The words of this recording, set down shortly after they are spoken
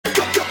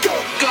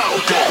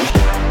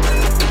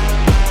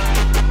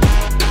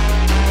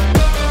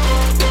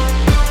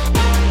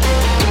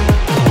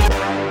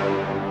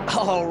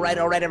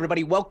All right,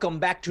 everybody. Welcome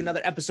back to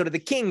another episode of the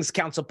King's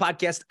Council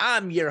podcast.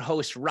 I'm your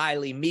host,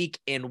 Riley Meek,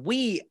 and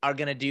we are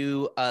going to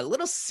do a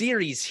little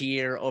series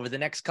here over the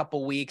next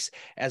couple weeks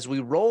as we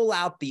roll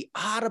out the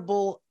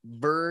Audible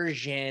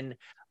version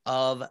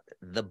of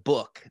the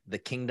book, The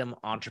Kingdom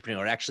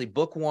Entrepreneur. Actually,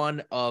 book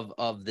one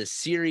of the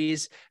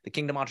series, the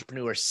Kingdom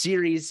Entrepreneur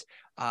series.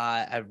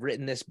 I've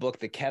written this book,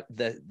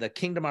 the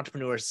Kingdom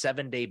Entrepreneur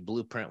 7-Day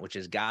Blueprint, which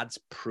is God's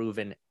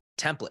proven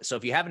template. So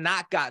if you have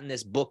not gotten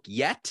this book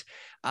yet,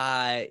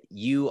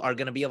 you are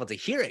going to be able to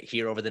hear it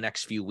here over the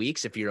next few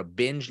weeks. If you're a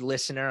binge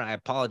listener, I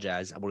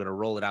apologize. We're going to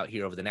roll it out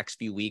here over the next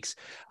few weeks.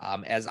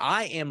 As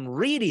I am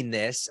reading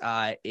this,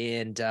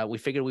 and we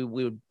figured we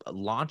would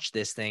launch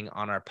this thing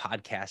on our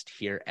podcast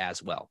here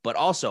as well. But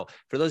also,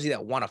 for those of you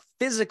that want a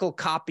physical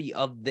copy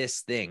of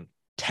this thing,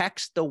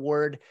 text the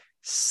word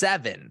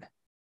 7.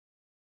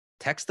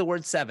 Text the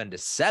word 7 to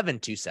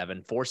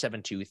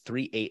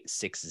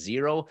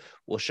 727-472-3860.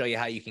 We'll show you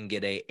how you can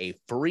get a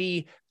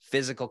free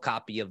physical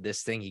copy of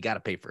this thing. You got to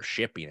pay for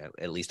shipping,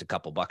 at least a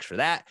couple bucks for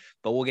that,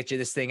 but we'll get you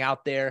this thing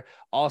out there.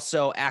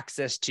 Also,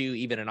 access to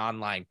even an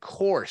online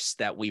course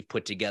that we've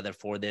put together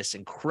for this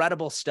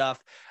incredible stuff,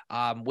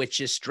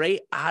 which is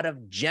straight out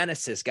of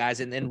Genesis, guys.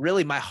 And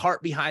really my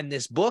heart behind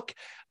this book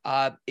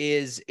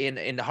is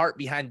in the heart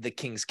behind the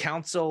King's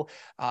Council.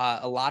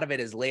 A lot of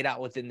it is laid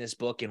out within this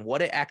book and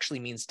what it actually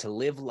means to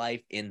live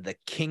life in the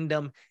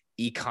kingdom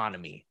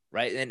economy,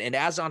 right? And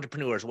as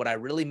entrepreneurs, what I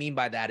really mean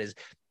by that is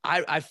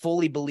I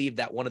fully believe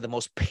that one of the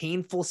most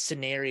painful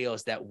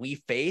scenarios that we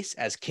face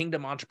as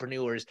kingdom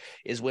entrepreneurs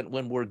is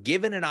when we're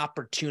given an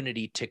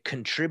opportunity to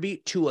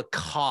contribute to a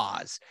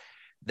cause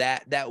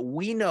that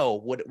we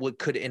know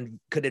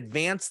could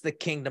advance the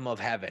kingdom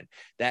of heaven,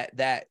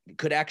 that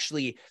could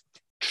actually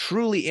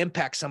truly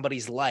impact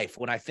somebody's life.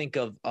 When I think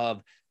of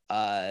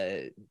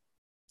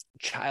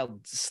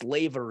child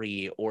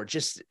slavery or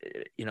just,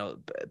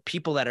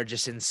 people that are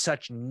just in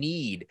such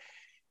need.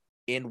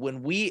 And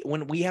when we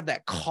have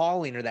that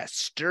calling or that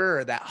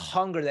stir, that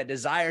hunger, that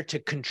desire to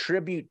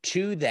contribute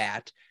to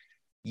that,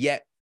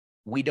 yet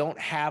we don't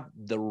have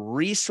the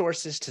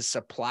resources to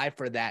supply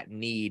for that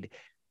need,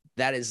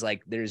 that is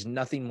like, there's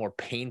nothing more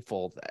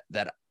painful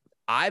that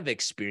I've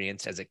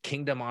experienced as a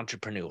kingdom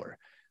entrepreneur.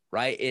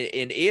 Right.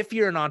 And if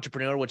you're an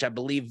entrepreneur, which I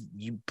believe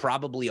you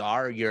probably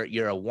are, you're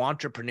a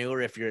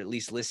wantrepreneur, if you're at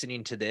least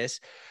listening to this,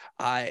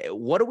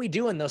 what do we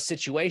do in those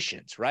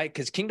situations? Right.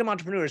 Because kingdom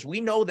entrepreneurs, we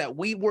know that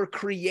we were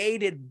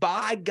created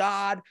by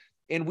God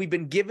and we've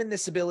been given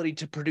this ability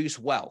to produce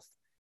wealth.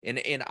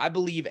 And I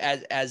believe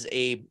as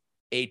a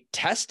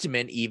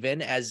testament,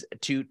 even as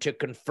to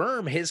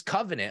confirm his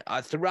covenant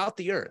throughout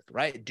the earth,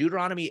 right?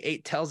 Deuteronomy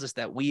 8 tells us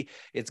that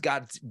it's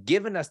God's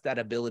given us that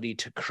ability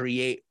to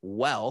create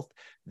wealth.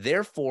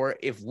 Therefore,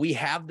 if we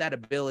have that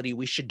ability,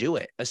 we should do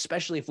it,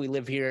 especially if we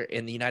live here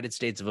in the United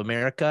States of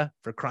America,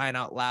 for crying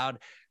out loud.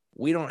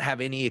 We don't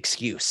have any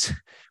excuse.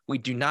 We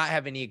do not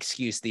have any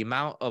excuse. The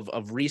amount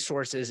of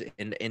resources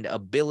and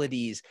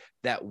abilities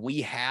that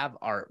we have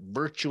are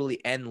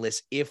virtually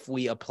endless if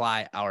we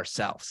apply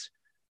ourselves.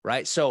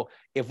 Right. So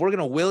if we're going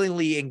to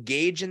willingly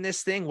engage in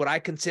this thing, what I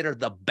consider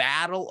the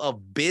battle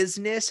of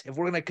business, if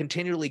we're going to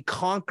continually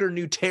conquer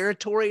new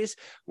territories,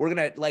 we're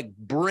going to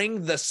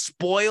bring the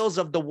spoils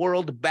of the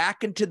world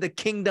back into the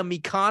kingdom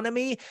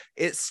economy.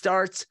 It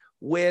starts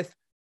with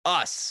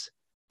us.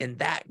 And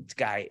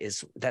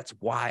that's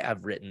why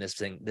I've written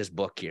this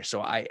book here.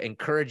 So I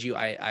encourage you,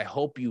 I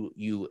hope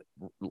you,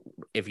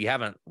 if you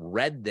haven't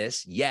read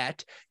this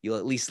yet, you'll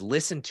at least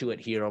listen to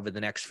it here over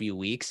the next few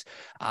weeks.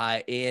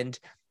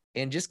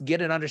 And just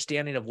get an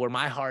understanding of where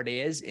my heart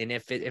is. And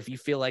if you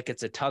feel like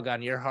it's a tug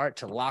on your heart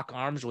to lock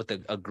arms with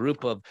a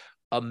group of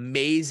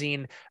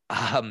amazing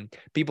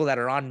people that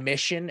are on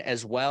mission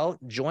as well,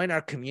 join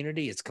our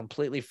community. It's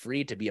completely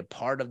free to be a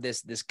part of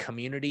this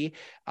community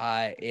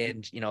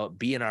and,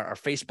 be in our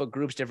Facebook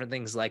groups, different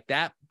things like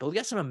that. But we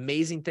got some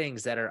amazing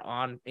things that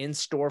are in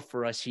store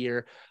for us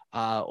here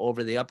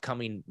over the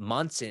upcoming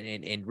months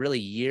and really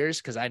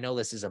years, because I know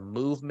this is a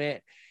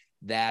movement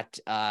that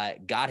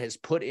God has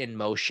put in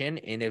motion.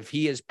 And if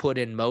he has put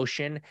in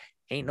motion,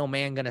 ain't no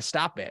man going to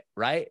stop it,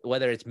 right?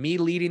 Whether it's me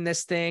leading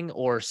this thing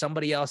or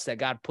somebody else that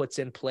God puts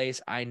in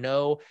place, I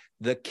know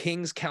the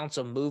King's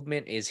Council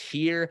movement is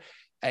here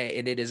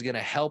and it is going to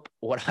help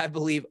what I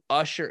believe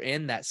usher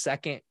in that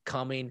second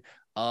coming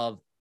of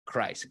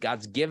Christ.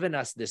 God's given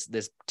us this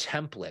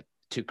template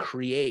to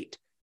create,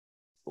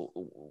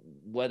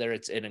 whether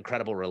it's an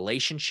incredible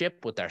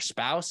relationship with our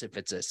spouse, if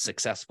it's a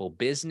successful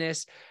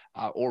business,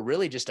 or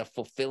really just a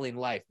fulfilling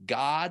life.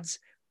 God's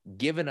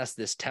given us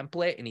this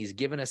template and he's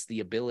given us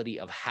the ability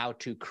of how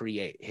to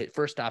create.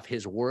 First off,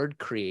 his word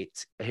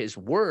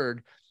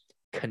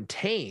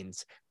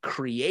contains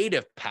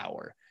creative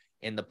power.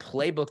 in the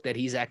playbook that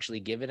he's actually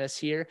given us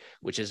here,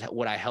 which is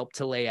what I helped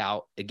to lay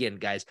out. Again,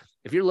 guys,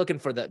 if you're looking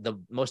for the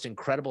most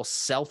incredible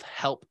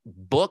self-help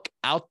book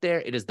out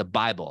there, it is the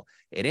Bible.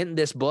 It isn't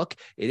this book.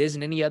 It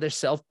isn't any other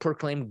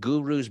self-proclaimed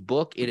guru's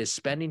book. It is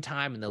spending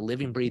time in the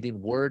living,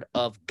 breathing word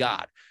of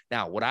God.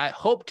 Now, what I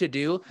hope to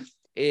do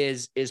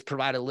is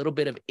provide a little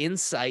bit of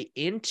insight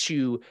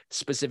into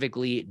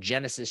specifically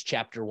Genesis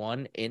chapter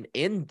 1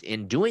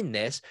 in doing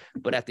this.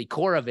 But at the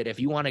core of it, if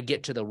you want to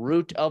get to the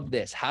root of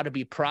this, how to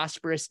be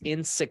prosperous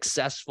and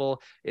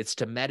successful, it's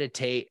to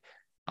meditate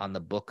on the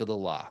book of the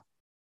law.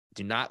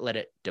 Do not let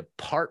it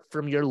depart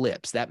from your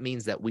lips. That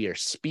means that we are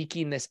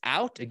speaking this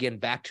out. Again,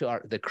 back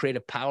to the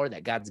creative power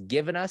that God's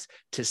given us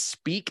to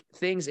speak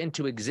things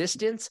into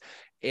existence.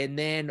 And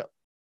then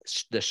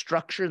the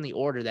structure and the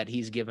order that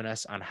he's given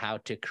us on how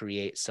to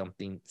create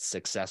something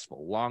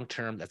successful,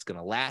 long-term, that's going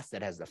to last,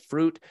 that has the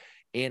fruit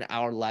in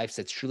our lives,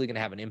 that's truly going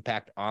to have an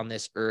impact on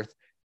this earth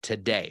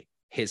today.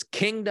 His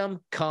kingdom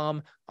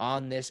come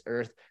on this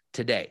earth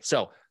today.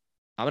 So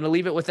I'm going to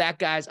leave it with that,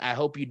 guys. I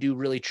hope you do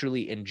really,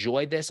 truly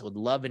enjoy this. I would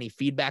love any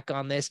feedback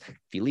on this.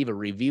 If you leave a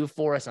review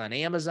for us on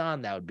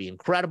Amazon, that would be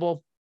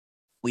incredible.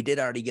 We did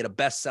already get a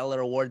bestseller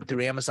award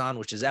through Amazon,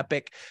 which is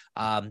epic.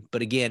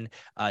 But again,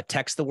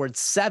 text the word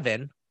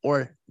 7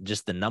 or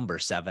just the number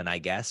 7, I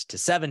guess, to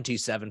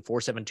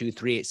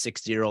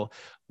 727-472-3860.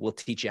 We'll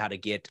teach you how to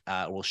get,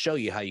 we'll show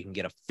you how you can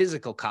get a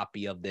physical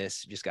copy of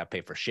this. You just got to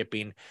pay for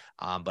shipping,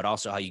 but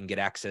also how you can get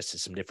access to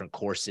some different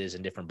courses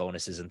and different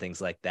bonuses and things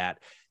like that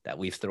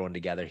we've thrown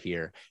together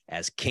here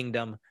as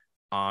Kingdom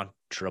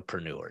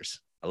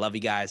Entrepreneurs. I love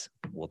you guys.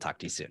 We'll talk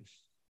to you soon.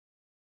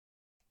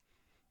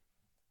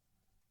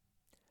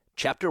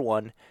 Chapter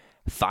 1,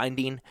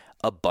 Finding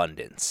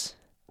Abundance.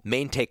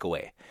 Main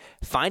takeaway: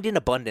 finding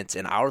abundance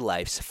in our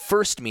lives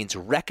first means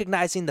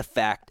recognizing the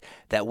fact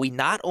that we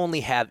not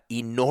only have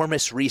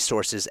enormous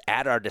resources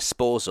at our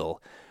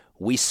disposal,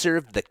 we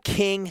serve the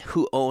King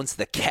who owns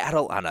the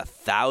cattle on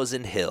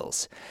 1,000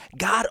 hills.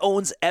 God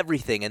owns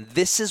everything, and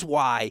this is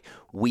why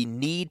we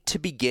need to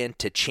begin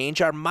to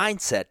change our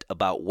mindset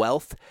about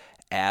wealth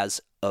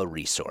as a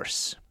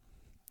resource.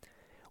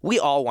 We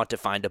all want to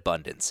find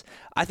abundance.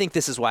 I think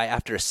this is why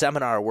after a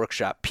seminar or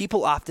workshop,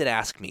 people often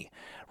ask me,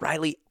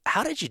 Riley,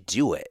 how did you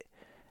do it?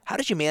 How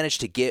did you manage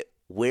to get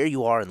where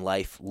you are in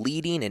life,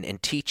 leading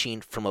and teaching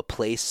from a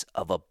place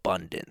of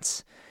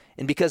abundance?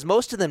 And because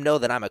most of them know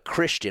that I'm a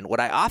Christian, what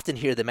I often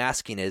hear them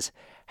asking is,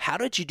 how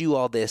did you do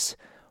all this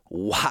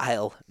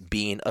while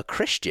being a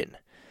Christian?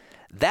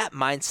 That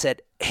mindset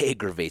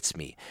aggravates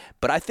me,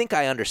 but I think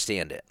I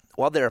understand it.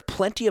 While there are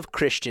plenty of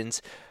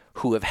Christians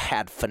who have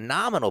had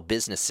phenomenal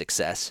business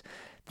success,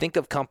 think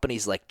of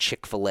companies like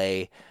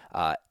Chick-fil-A,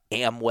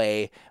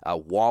 Amway,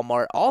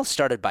 Walmart, all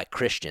started by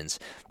Christians.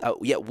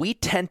 Yet we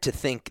tend to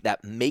think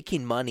that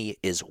making money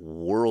is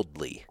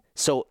worldly.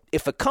 So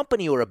if a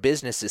company or a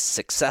business is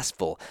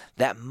successful,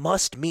 that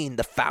must mean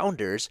the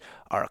founders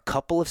are a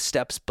couple of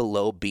steps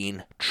below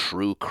being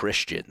true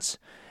Christians.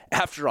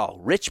 After all,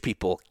 rich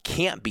people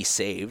can't be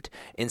saved,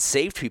 and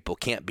saved people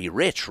can't be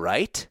rich,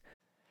 right?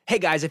 Hey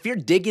guys, if you're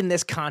digging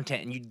this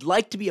content and you'd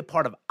like to be a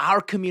part of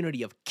our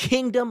community of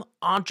Kingdom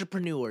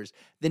Entrepreneurs,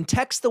 then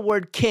text the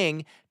word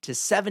KING to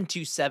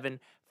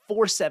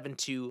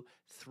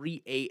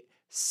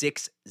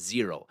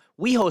 727-472-3860.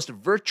 We host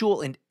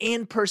virtual and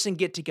in-person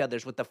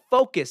get-togethers with the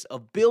focus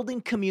of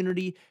building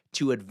community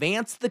to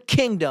advance the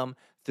kingdom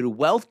through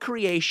wealth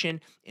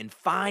creation and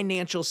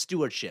financial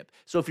stewardship.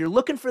 So if you're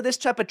looking for this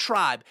type of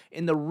tribe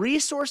and the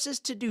resources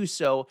to do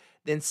so,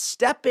 then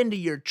step into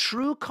your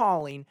true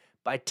calling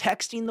by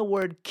texting the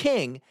word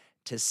KING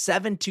to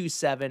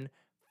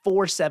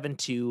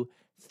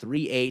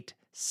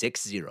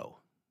 727-472-3860.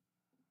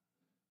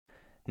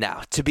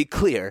 Now, to be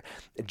clear,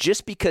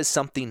 just because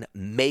something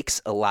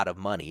makes a lot of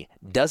money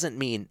doesn't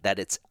mean that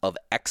it's of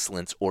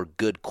excellence or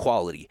good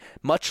quality,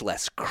 much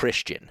less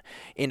Christian.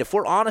 And if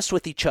we're honest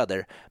with each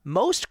other,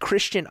 most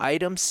Christian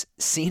items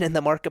seen in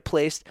the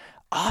marketplace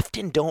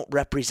often don't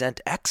represent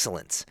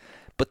excellence.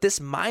 But this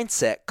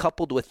mindset,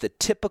 coupled with the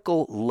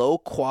typical low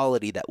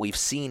quality that we've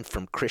seen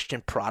from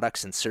Christian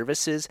products and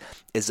services,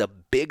 is a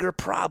bigger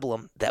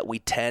problem that we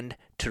tend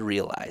to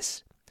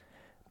realize.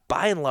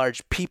 By and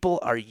large, people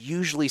are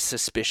usually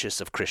suspicious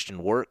of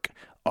Christian work,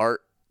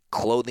 art,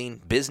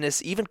 clothing,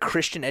 business, even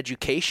Christian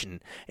education,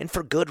 and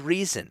for good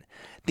reason.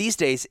 These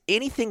days,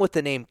 anything with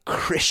the name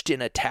Christian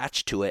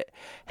attached to it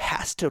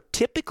has to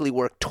typically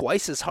work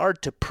twice as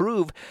hard to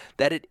prove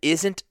that it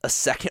isn't a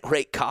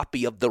second-rate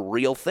copy of the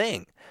real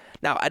thing.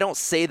 Now, I don't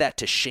say that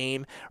to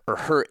shame or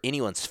hurt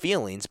anyone's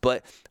feelings,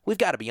 but we've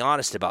got to be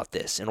honest about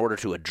this in order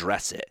to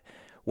address it.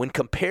 When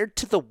compared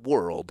to the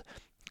world,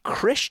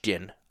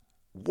 Christian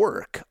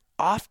work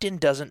often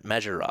doesn't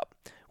measure up,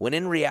 when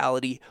in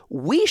reality,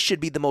 we should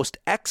be the most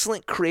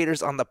excellent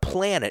creators on the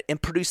planet and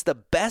produce the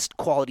best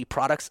quality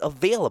products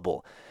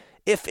available.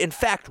 If, in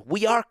fact,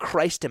 we are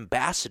Christ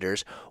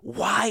ambassadors,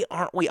 why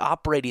aren't we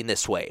operating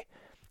this way?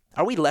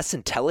 Are we less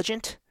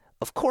intelligent?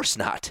 Of course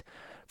not.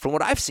 From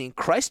what I've seen,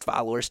 Christ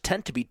followers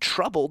tend to be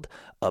troubled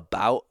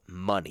about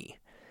money.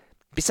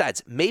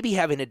 Besides, maybe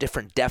having a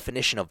different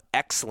definition of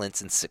excellence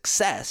and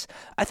success,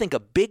 I think a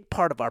big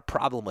part of our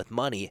problem with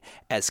money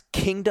as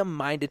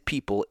kingdom-minded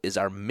people is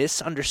our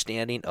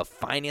misunderstanding of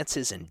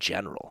finances in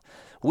general.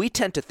 We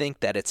tend to think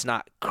that it's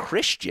not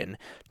Christian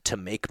to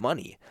make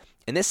money,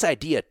 and this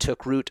idea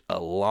took root a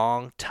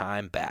long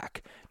time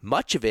back.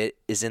 Much of it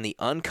is in the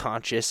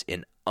unconscious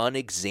and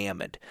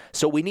unexamined,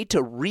 so we need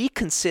to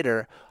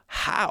reconsider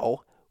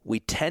how we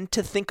tend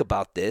to think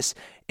about this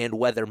and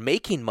whether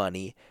making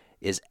money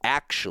is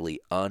actually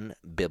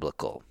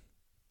unbiblical.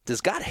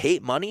 Does God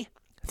hate money?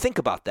 Think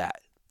about that.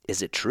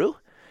 Is it true?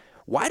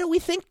 Why do we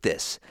think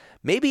this?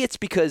 Maybe it's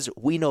because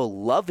we know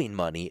loving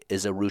money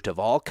is a root of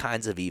all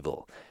kinds of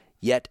evil.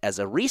 Yet, as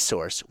a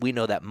resource, we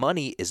know that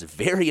money is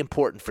very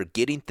important for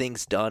getting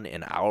things done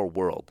in our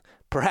world,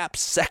 perhaps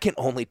second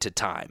only to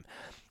time.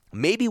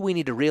 Maybe we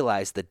need to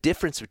realize the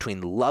difference between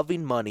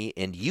loving money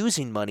and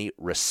using money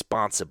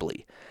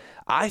responsibly.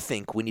 I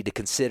think we need to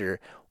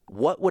consider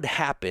what would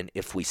happen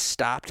if we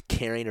stopped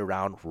carrying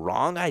around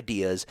wrong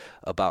ideas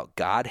about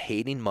God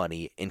hating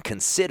money and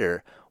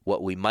consider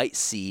what we might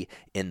see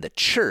in the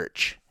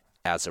church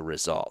as a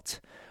result.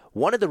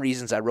 One of the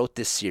reasons I wrote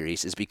this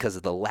series is because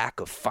of the lack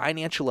of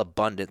financial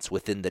abundance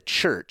within the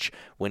church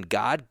when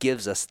God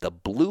gives us the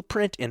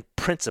blueprint and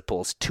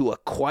principles to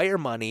acquire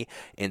money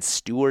and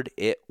steward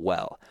it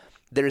well.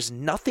 There's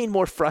nothing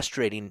more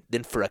frustrating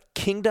than for a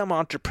kingdom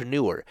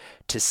entrepreneur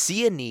to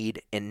see a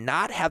need and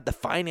not have the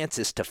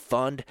finances to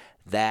fund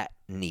that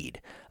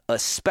need,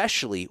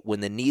 especially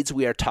when the needs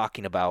we are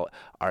talking about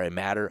are a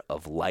matter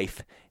of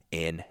life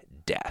and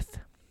death.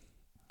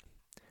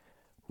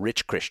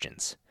 Rich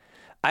Christians.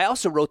 I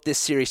also wrote this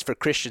series for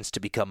Christians to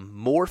become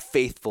more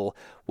faithful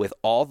with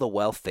all the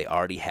wealth they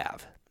already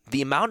have.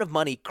 The amount of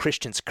money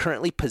Christians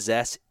currently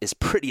possess is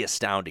pretty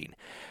astounding.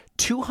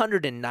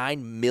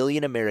 209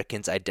 million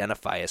Americans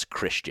identify as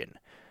Christian.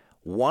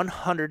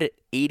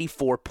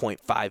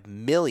 184.5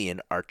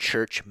 million are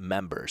church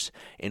members,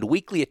 and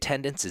weekly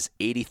attendance is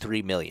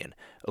 83 million,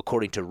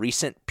 according to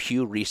recent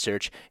Pew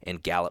Research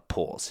and Gallup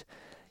polls.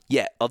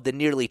 Yet, of the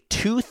nearly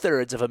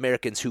 2/3 of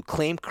Americans who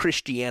claim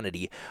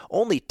Christianity,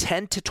 only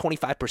 10 to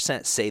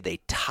 25% say they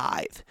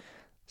tithe.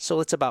 So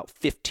it's about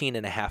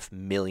 15.5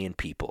 million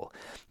people.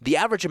 The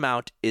average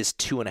amount is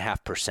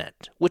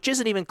 2.5%, which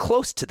isn't even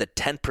close to the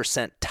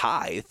 10%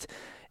 tithe.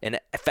 And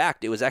in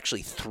fact, it was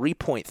actually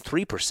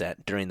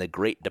 3.3% during the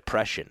Great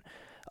Depression.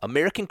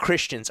 American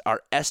Christians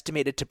are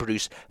estimated to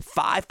produce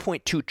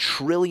 $5.2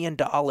 trillion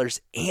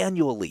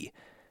annually.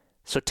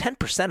 So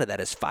 10% of that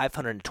is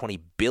 $520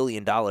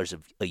 billion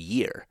a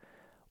year,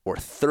 or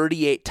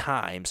 38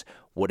 times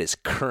what is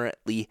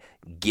currently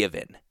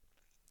given.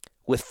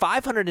 With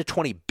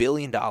 $520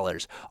 billion,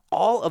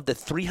 all of the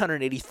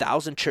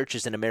 380,000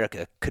 churches in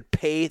America could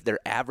pay their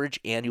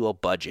average annual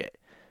budget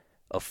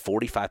of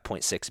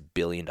 $45.6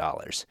 billion.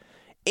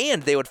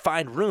 And they would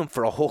find room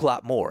for a whole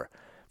lot more.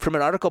 From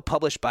an article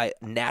published by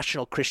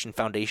National Christian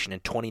Foundation in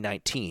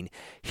 2019,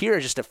 here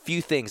are just a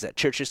few things that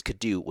churches could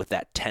do with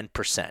that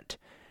 10%.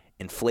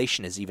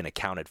 Inflation is even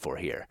accounted for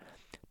here.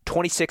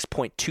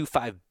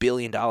 $26.25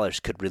 billion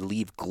could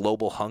relieve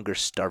global hunger,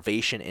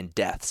 starvation, and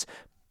deaths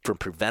from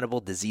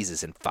preventable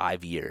diseases in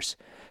 5 years.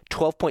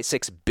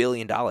 $12.6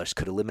 billion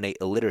could eliminate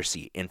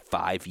illiteracy in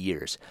 5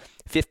 years.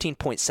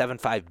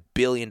 $15.75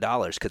 billion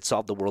could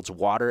solve the world's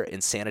water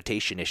and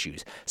sanitation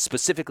issues,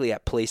 specifically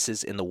at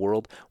places in the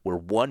world where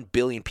 1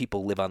 billion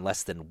people live on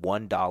less than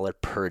 $1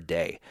 per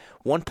day.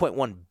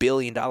 $1.1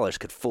 billion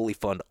could fully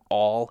fund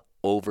all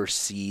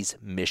overseas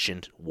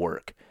mission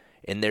work.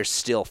 And there's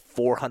still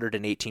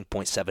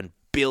 $418.7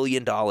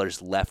 billion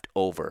left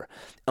over.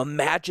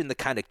 Imagine the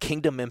kind of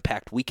kingdom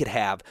impact we could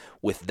have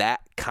with that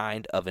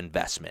kind of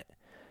investment.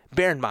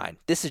 Bear in mind,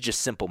 this is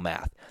just simple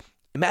math.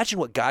 Imagine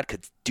what God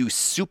could do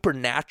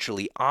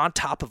supernaturally on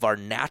top of our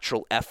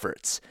natural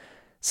efforts.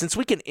 Since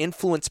we can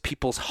influence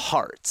people's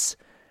hearts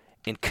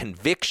and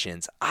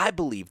convictions, I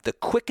believe the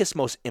quickest,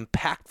 most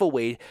impactful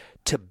way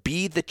to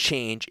be the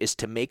change is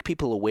to make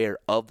people aware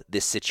of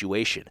this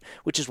situation,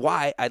 which is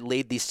why I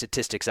laid these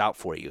statistics out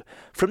for you.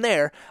 From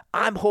there,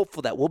 I'm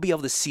hopeful that we'll be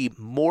able to see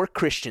more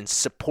Christians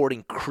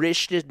supporting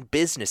Christian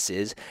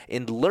businesses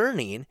and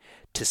learning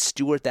to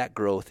steward that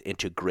growth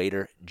into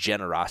greater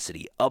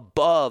generosity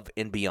above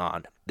and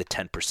beyond the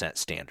 10%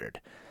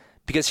 standard.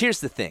 Because here's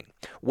the thing,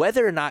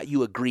 whether or not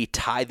you agree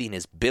tithing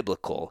is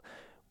biblical,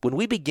 when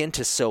we begin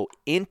to sow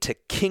into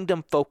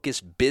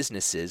kingdom-focused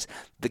businesses,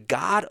 the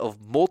God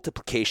of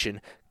multiplication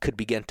could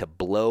begin to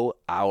blow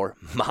our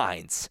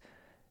minds.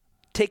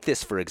 Take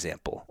this for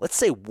example. Let's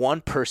say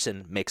one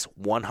person makes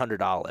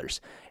 $100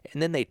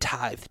 and then they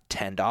tithe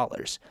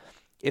 $10.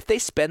 If they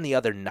spend the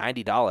other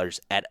 $90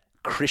 at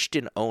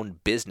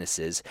Christian-owned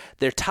businesses,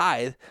 their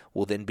tithe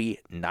will then be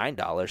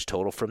 $9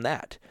 total from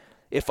that.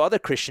 If other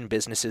Christian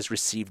businesses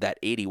receive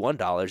that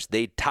 $81,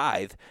 they'd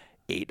tithe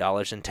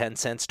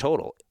 $8.10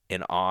 total.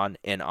 And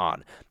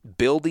on,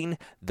 building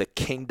the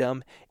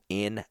kingdom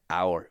in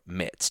our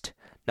midst.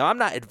 Now, I'm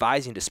not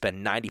advising to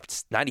spend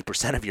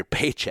 90% of your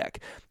paycheck,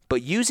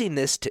 But using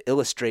this to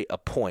illustrate a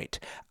point,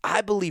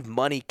 I believe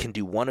money can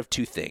do one of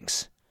two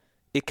things.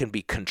 It can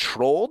be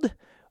controlled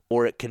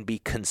or it can be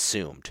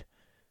consumed,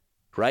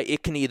 right?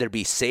 It can either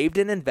be saved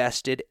and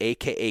invested,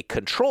 aka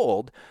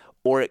controlled,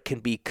 or it can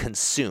be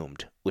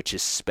consumed, which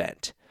is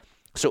spent.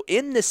 So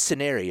in this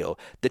scenario,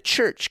 the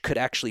church could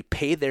actually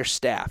pay their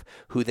staff,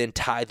 who then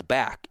tithe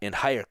back, and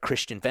hire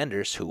Christian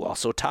vendors who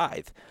also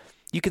tithe.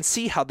 You can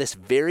see how this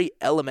very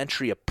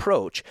elementary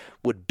approach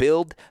would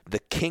build the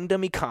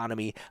kingdom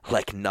economy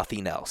like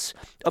nothing else.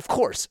 Of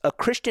course, a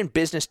Christian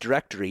business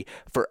directory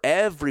for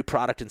every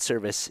product and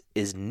service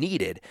is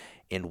needed,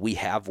 and we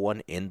have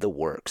one in the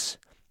works.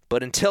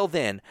 But until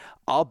then,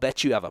 I'll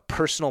bet you have a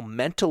personal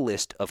mental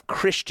list of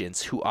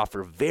Christians who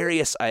offer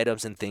various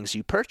items and things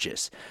you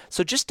purchase.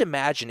 So just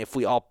imagine if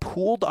we all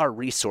pooled our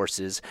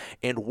resources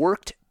and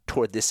worked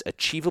toward this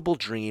achievable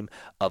dream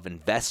of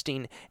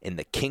investing in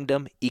the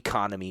kingdom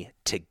economy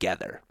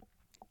together.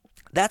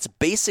 That's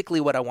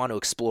basically what I want to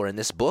explore in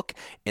this book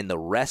and the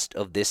rest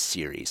of this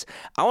series.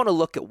 I want to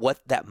look at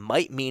what that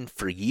might mean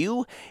for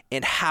you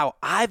and how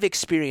I've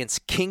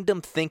experienced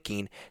kingdom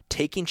thinking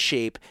taking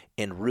shape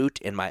and root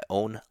in my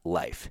own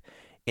life.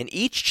 In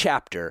each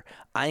chapter,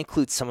 I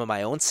include some of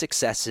my own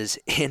successes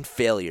and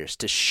failures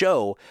to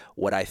show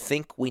what I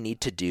think we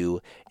need to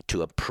do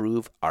to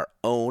improve our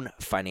own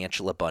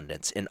financial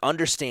abundance and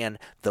understand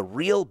the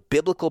real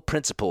biblical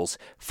principles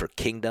for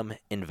kingdom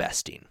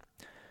investing.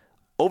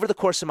 Over the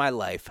course of my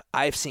life,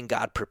 I've seen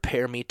God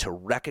prepare me to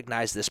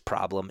recognize this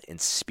problem and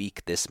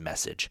speak this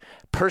message.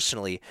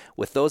 Personally,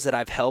 with those that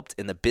I've helped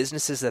in the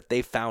businesses that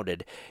they've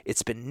founded,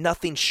 it's been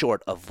nothing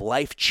short of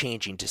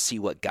life-changing to see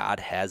what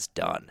God has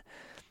done.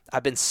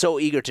 I've been so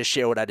eager to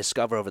share what I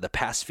discovered over the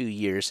past few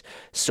years.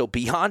 So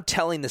beyond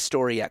telling the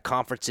story at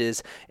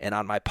conferences and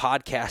on my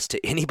podcast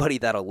to anybody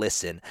that'll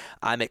listen,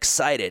 I'm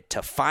excited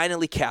to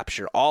finally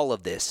capture all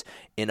of this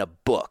in a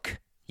book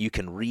you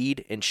can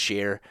read and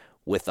share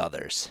with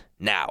others.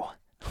 Now,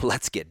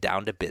 let's get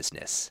down to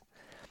business.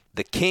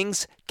 The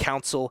King's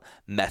Council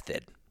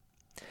Method.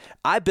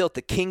 I built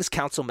the King's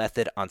Council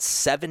Method on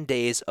 7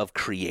 days of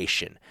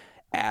creation,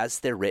 as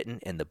they're written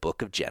in the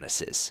book of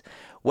Genesis.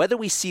 Whether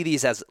we see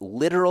these as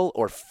literal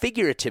or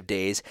figurative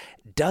days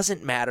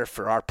doesn't matter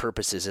for our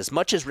purposes as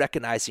much as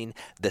recognizing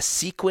the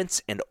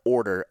sequence and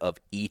order of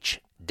each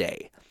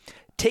day.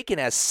 Taken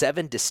as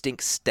 7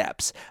 distinct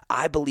steps,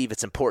 I believe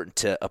it's important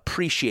to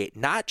appreciate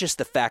not just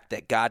the fact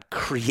that God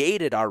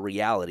created our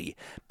reality,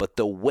 but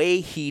the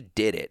way He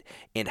did it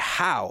and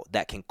how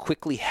that can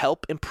quickly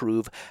help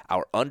improve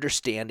our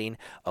understanding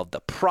of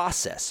the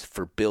process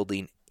for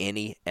building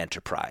any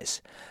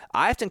enterprise.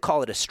 I often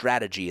call it a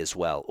strategy as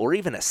well, or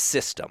even a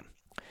system.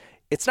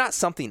 It's not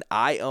something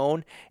I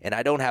own, and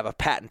I don't have a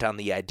patent on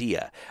the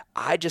idea.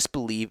 I just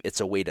believe it's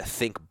a way to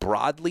think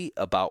broadly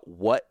about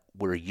what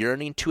we're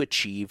yearning to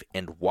achieve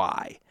and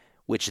why,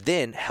 which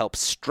then helps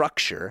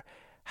structure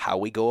how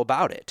we go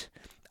about it.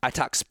 I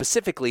talk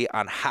specifically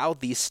on how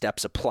these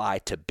steps apply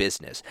to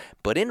business,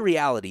 but in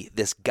reality,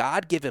 this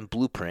God-given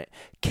blueprint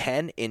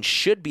can and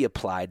should be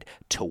applied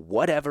to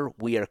whatever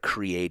we are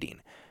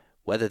creating,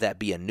 whether that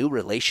be a new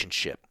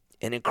relationship,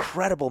 an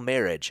incredible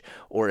marriage,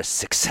 or a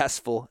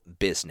successful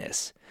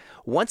business.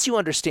 Once you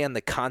understand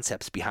the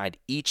concepts behind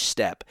each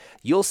step,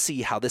 you'll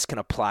see how this can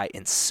apply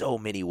in so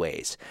many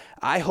ways.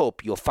 I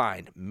hope you'll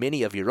find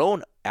many of your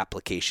own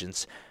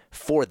applications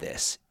for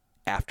this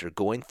after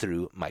going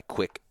through my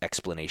quick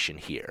explanation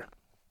here.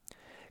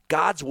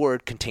 God's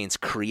Word contains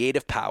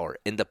creative power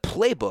in the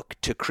playbook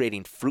to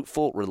creating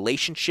fruitful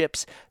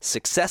relationships,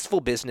 successful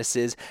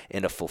businesses,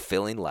 and a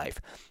fulfilling life.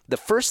 The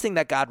first thing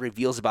that God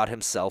reveals about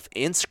Himself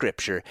in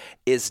Scripture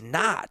is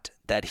not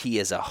that He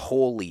is a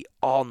holy,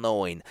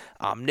 all-knowing,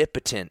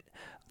 omnipotent,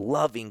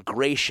 loving,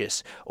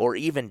 gracious, or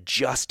even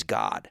just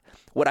God.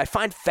 What I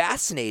find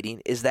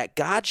fascinating is that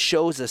God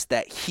shows us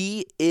that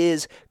He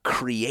is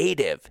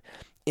creative.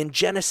 In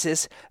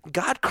Genesis,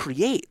 God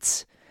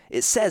creates.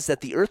 It says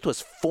that the earth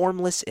was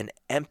formless and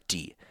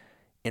empty,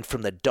 and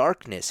from the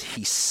darkness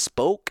He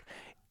spoke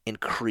and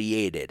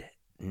created,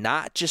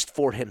 not just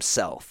for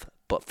Himself,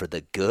 but for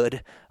the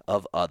good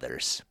of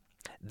others.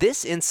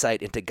 This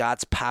insight into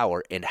God's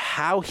power and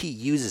how He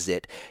uses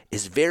it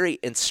is very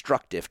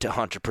instructive to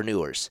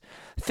entrepreneurs.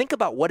 Think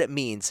about what it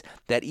means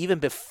that even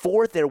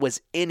before there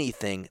was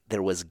anything,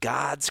 there was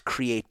God's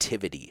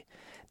creativity.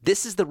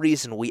 This is the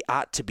reason we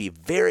ought to be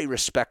very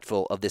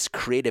respectful of this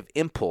creative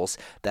impulse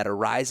that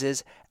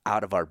arises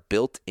out of our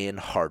built-in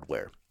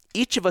hardware.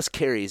 Each of us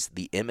carries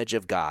the image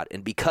of God,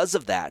 and because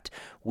of that,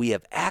 we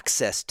have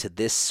access to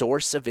this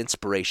source of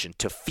inspiration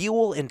to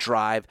fuel and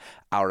drive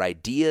our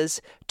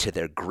ideas to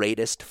their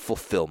greatest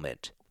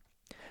fulfillment.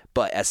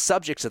 But as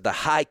subjects of the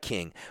High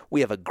King, we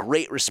have a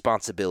great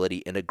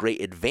responsibility and a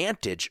great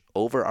advantage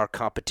over our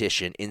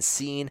competition in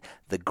seeing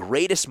the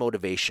greatest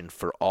motivation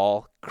for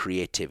all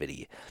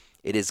creativity.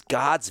 It is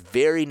God's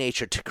very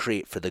nature to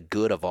create for the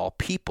good of all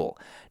people,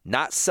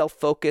 not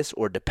self-focused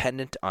or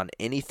dependent on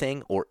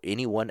anything or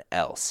anyone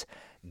else.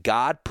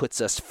 God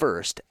puts us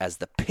first as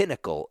the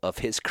pinnacle of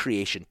his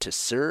creation to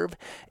serve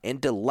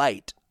and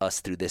delight us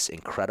through this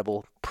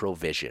incredible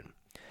provision.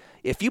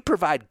 If you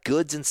provide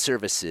goods and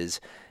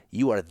services,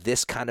 you are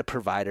this kind of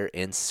provider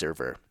and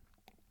server.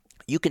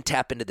 You can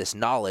tap into this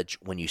knowledge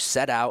when you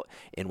set out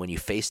and when you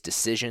face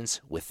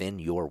decisions within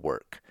your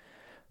work.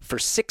 For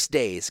 6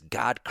 days,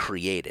 God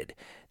created.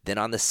 Then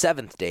on the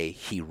seventh day,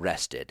 he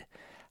rested.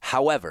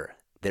 However,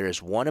 there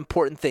is one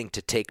important thing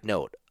to take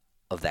note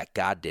of that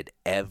God did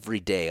every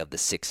day of the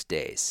 6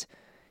 days.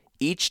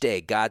 Each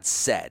day, God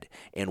said,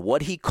 and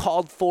what he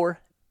called for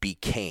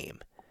became.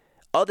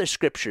 Other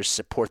scriptures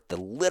support the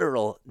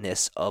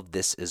literalness of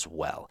this as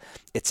well.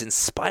 It's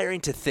inspiring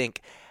to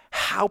think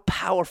how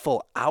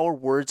powerful our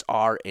words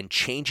are in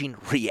changing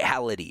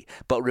reality.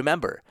 But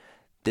remember,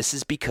 this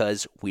is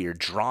because we are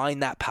drawing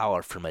that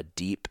power from a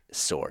deep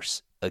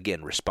source.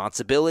 Again,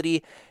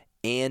 responsibility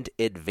and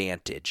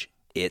advantage.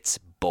 It's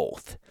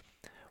both.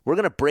 We're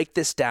going to break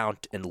this down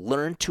and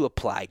learn to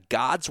apply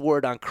God's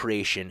word on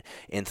creation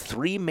in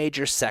 3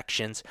 major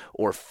sections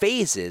or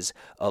phases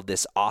of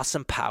this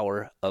awesome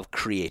power of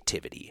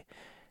creativity.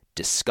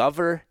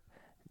 Discover,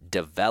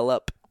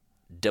 develop,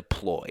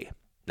 deploy.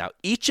 Now,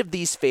 each of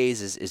these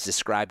phases is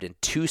described in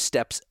 2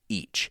 steps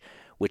each,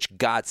 which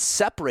God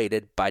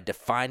separated by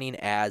defining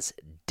as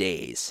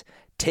days.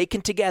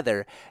 Taken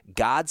together,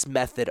 God's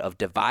method of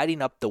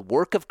dividing up the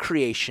work of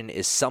creation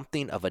is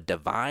something of a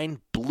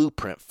divine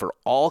blueprint for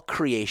all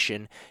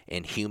creation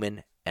and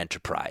human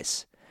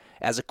enterprise.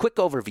 As a quick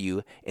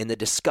overview, in the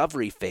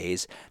discovery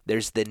phase,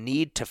 there's the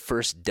need to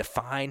first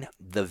define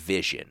the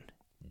vision,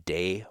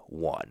 day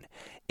 1,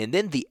 and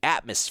then the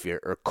atmosphere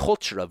or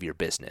culture of your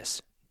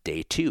business,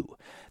 day 2.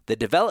 The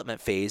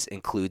development phase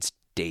includes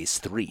days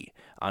 3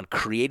 on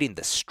creating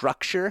the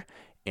structure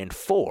and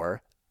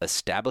 4,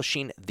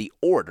 establishing the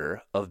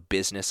order of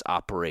business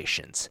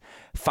operations.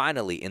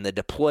 Finally, in the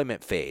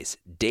deployment phase,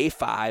 day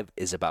 5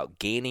 is about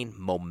gaining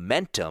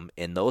momentum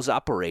in those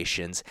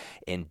operations,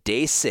 and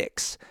day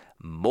 6,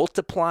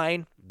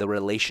 multiplying the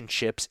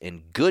relationships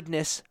and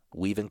goodness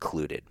we've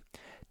included.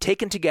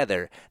 Taken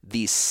together,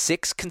 these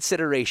 6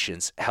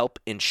 considerations help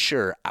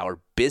ensure our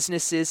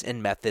businesses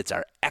and methods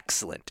are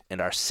excellent,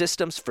 and our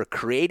systems for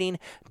creating,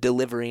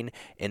 delivering,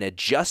 and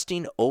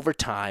adjusting over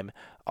time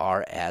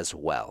are as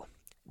well.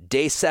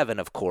 Day 7,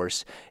 of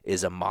course,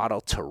 is a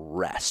model to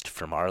rest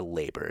from our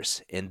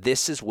labors, and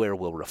this is where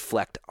we'll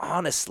reflect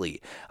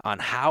honestly on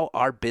how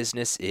our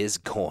business is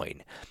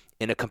going.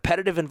 In a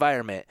competitive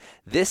environment,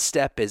 this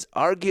step is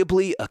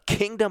arguably a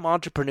kingdom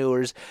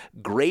entrepreneur's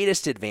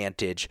greatest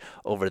advantage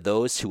over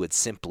those who would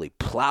simply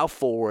plow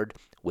forward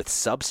with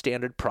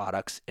substandard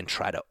products and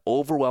try to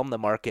overwhelm the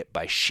market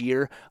by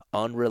sheer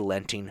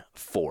unrelenting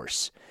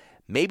force.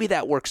 Maybe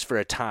that works for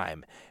a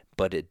time,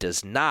 but it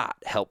does not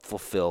help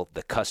fulfill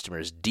the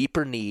customer's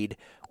deeper need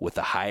with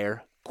a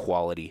higher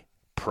quality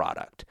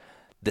product.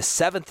 The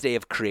 7th day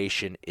of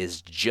creation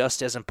is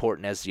just as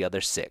important as the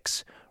other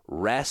 6.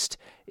 Rest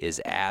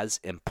is as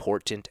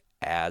important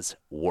as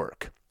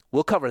work.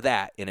 We'll cover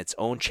that in its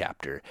own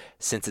chapter,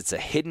 since it's a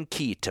hidden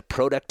key to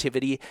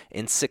productivity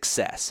and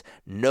success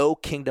no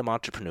kingdom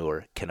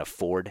entrepreneur can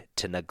afford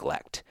to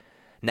neglect.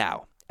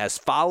 Now, as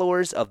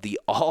followers of the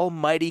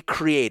Almighty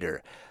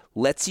Creator,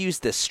 let's use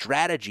the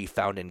strategy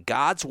found in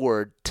God's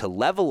Word to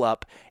level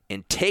up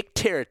and take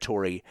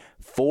territory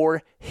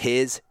for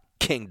His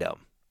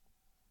kingdom.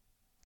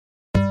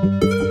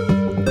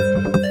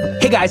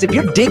 Hey guys, if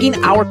you're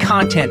digging our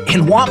content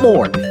and want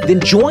more, then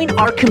join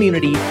our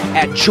community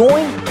at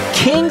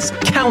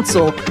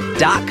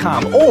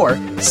joinkingscouncil.com or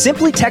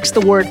simply text the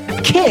word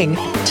KING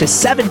to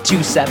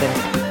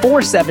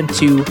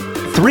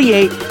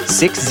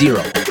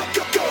 727-472-3860.